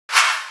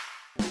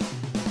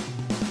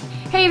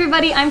Hey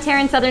everybody, I'm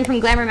Taryn Southern from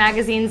Glamour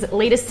magazine's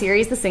latest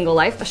series, The Single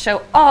Life, a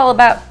show all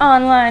about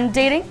online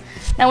dating.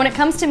 Now when it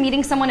comes to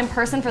meeting someone in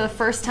person for the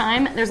first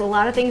time, there's a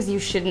lot of things you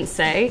shouldn't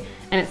say,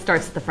 and it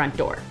starts at the front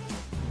door.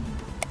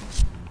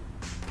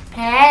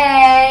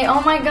 Hey,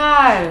 oh my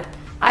god,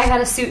 I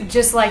had a suit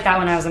just like that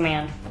when I was a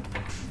man.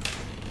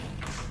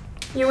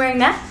 You wearing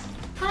that?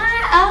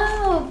 Hi,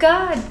 oh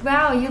god,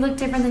 wow, you look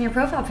different than your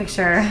profile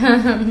picture.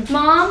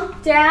 Mom,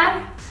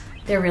 Dad,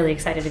 they're really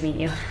excited to meet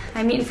you.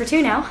 I'm meeting for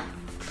two now.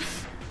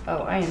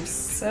 Oh, I am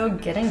so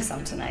getting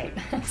some tonight.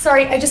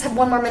 Sorry, I just have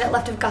one more minute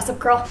left of Gossip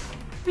Girl.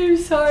 I'm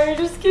sorry,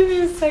 just give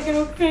me a second,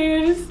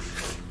 okay?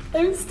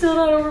 I'm still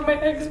not over my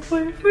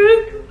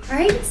ex-boyfriend.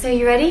 Alright, so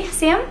you ready?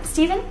 Sam?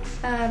 Steven?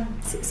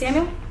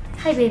 Samuel?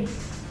 Hi, babe.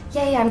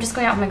 Yeah, I'm just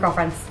going out with my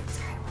girlfriends.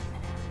 Sorry, 1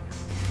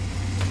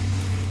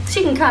 minute.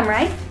 She can come,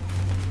 right?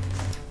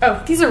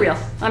 Oh, these are real.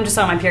 I'm just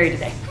on my period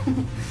today.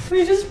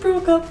 We just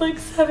broke up like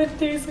 7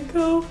 days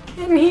ago,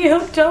 and he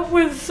hooked up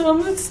with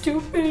some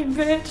stupid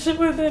bitch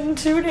within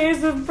 2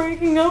 days of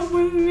breaking up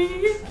with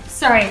me.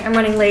 Sorry, I'm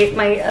running late.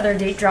 My other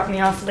date dropped me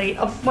off late.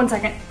 Oh, 1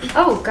 second.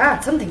 Oh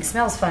god, something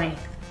smells funny.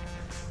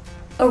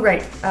 Oh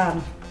right,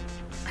 I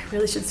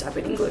really should stop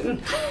eating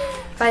gluten.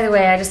 By the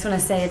way, I just want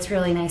to say it's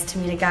really nice to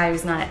meet a guy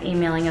who's not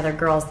emailing other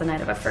girls the night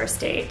of a first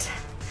date.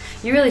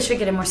 You really should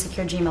get a more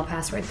secure Gmail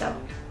password though.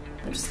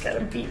 I just gotta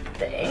beat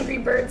the Angry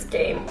Birds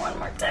game one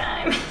more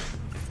time.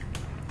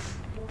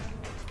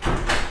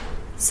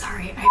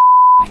 Sorry, I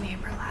my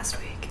neighbor last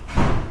week.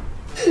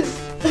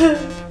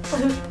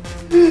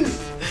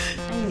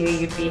 I knew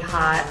you'd be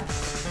hot.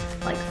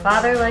 Like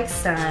father, like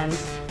son.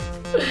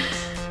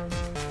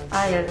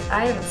 I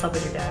haven't slept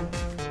with your dad.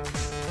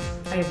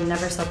 I have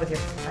never slept with your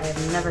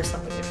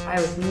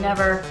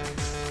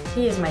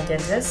he is my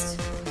dentist.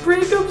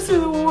 Breakups are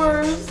the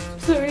worst.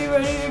 So are you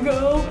ready to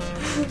go?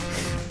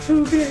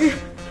 Okay.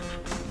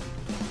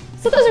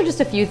 So those are just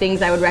a few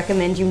things I would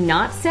recommend you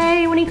not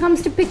say when he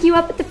comes to pick you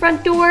up at the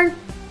front door.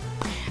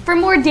 For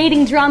more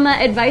dating drama,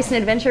 advice, and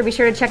adventure, be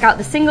sure to check out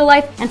The Single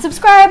Life and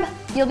subscribe.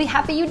 You'll be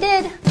happy you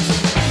did.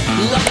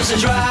 Love is a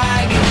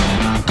drag.